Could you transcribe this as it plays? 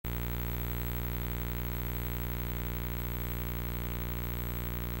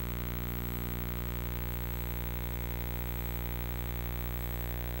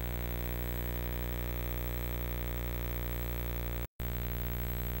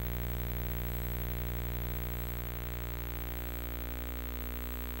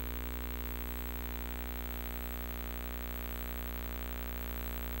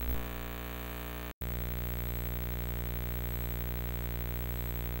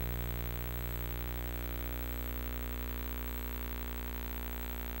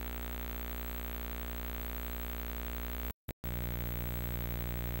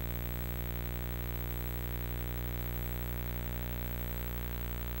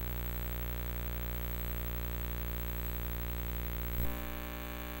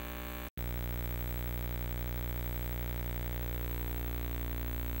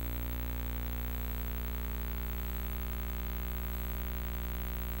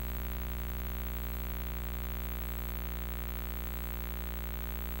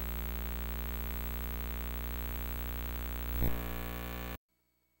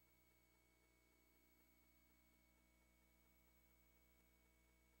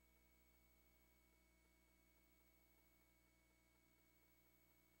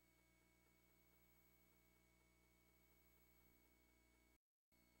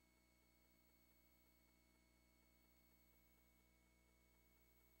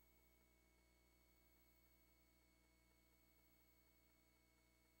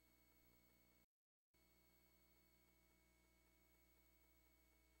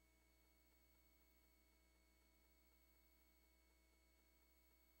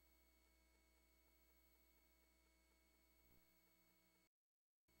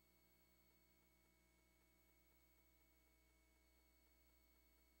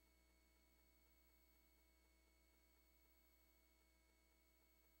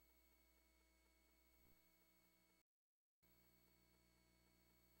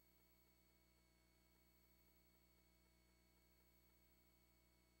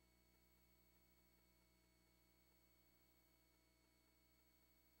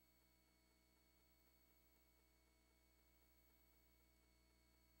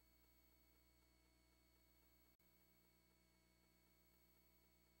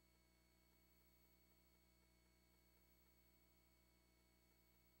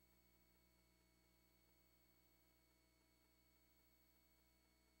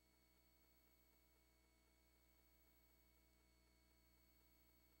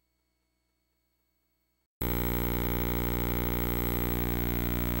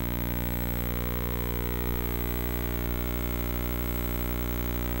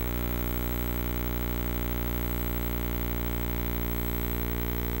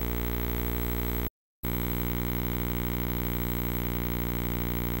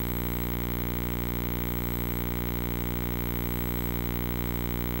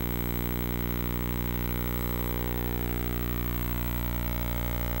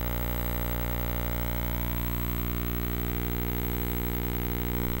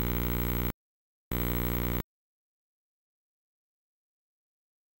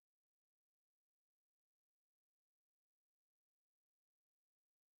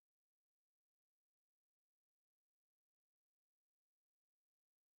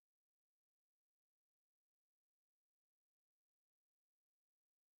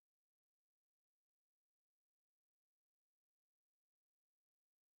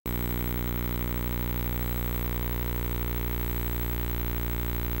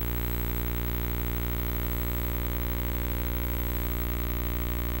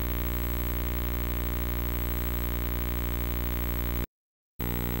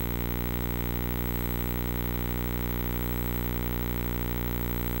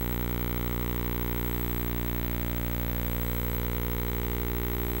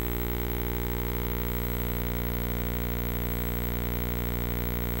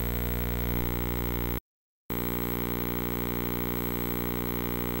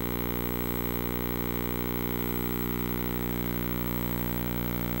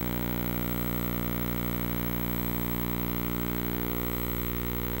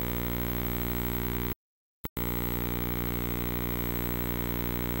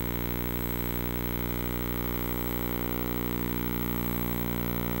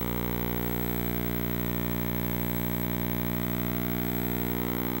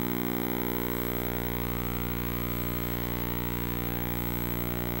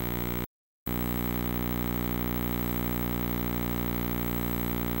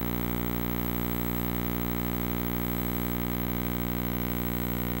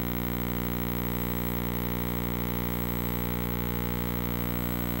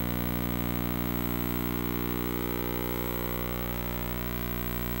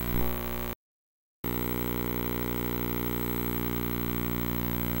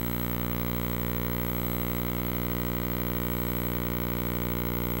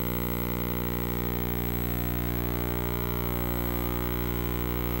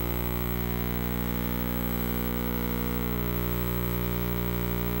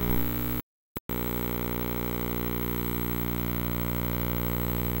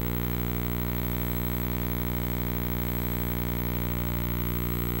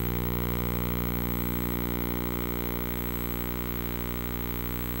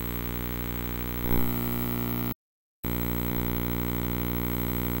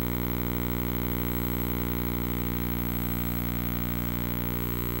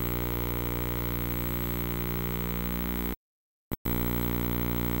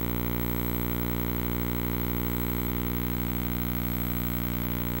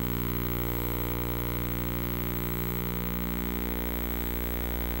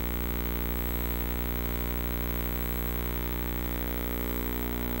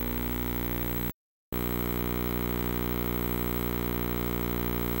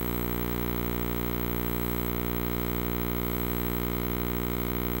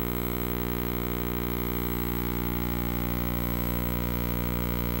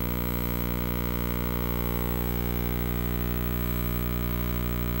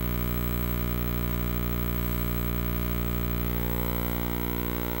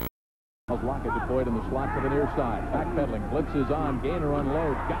Lockett deployed in the slot to the near side. Backpedaling, blitzes on, Gainer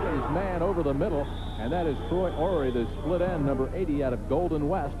unloads, got his man over the middle, and that is Troy Orrey, the split end, number 80 out of Golden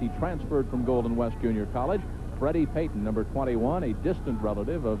West. He transferred from Golden West Junior College. Freddie Payton, number 21, a distant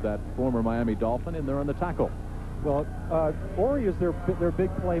relative of that former Miami Dolphin, in there on the tackle. Well, Orrey is their big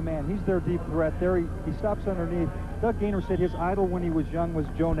play man. He's their deep threat. There he stops underneath. Doug Gainer said his idol when he was young was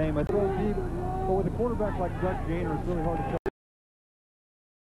Joe Namath. Throw deep, but with a quarterback like Doug Gainer, it's really hard to tell.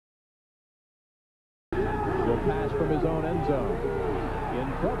 Will pass from his own end zone. In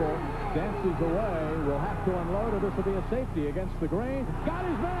trouble, dances away, will have to unload, or this will be a safety against the grain. Got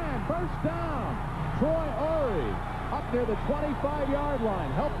his man, first down. Troy Orrey up near the 25-yard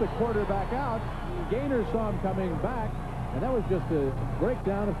line, helped the quarterback out. Gainer saw him coming back, and that was just a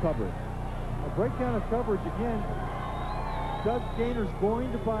breakdown of coverage. A breakdown of coverage again. Doug Gainer's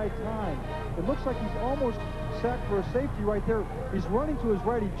going to buy time. It looks like he's almost sacked for a safety right there. He's running to his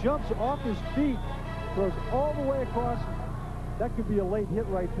right. He jumps off his feet, throws all the way across. That could be a late hit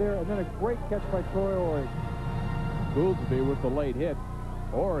right there, and then a great catch by Troy Orrey. Gouldsby with the late hit.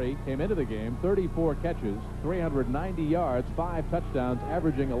 Orrey came into the game 34 catches, 390 yards, 5 touchdowns,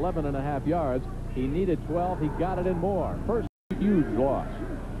 averaging 11.5 yards. He needed 12. He got it and more. First huge loss.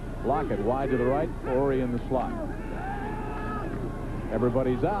 Lockett wide to the right, Orrey in the slot.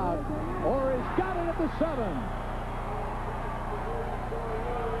 Everybody's out. Orrey's got it at the 7.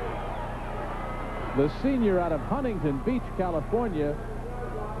 The senior out of Huntington Beach, California,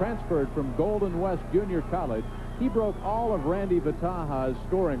 transferred from Golden West Junior College. He broke all of Randy Vataha's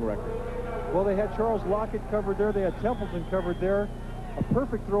scoring record. Well, they had Charles Lockett covered there. They had Templeton covered there. A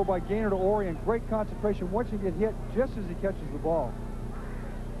perfect throw by Gainer to Orrey, and great concentration once you get hit just as he catches the ball.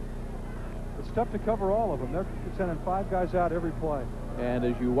 It's tough to cover all of them. They're sending 5 guys out every play. And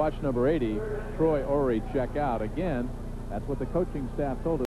as you watch number 80, Troy Orrey check out again, that's what the coaching staff told us.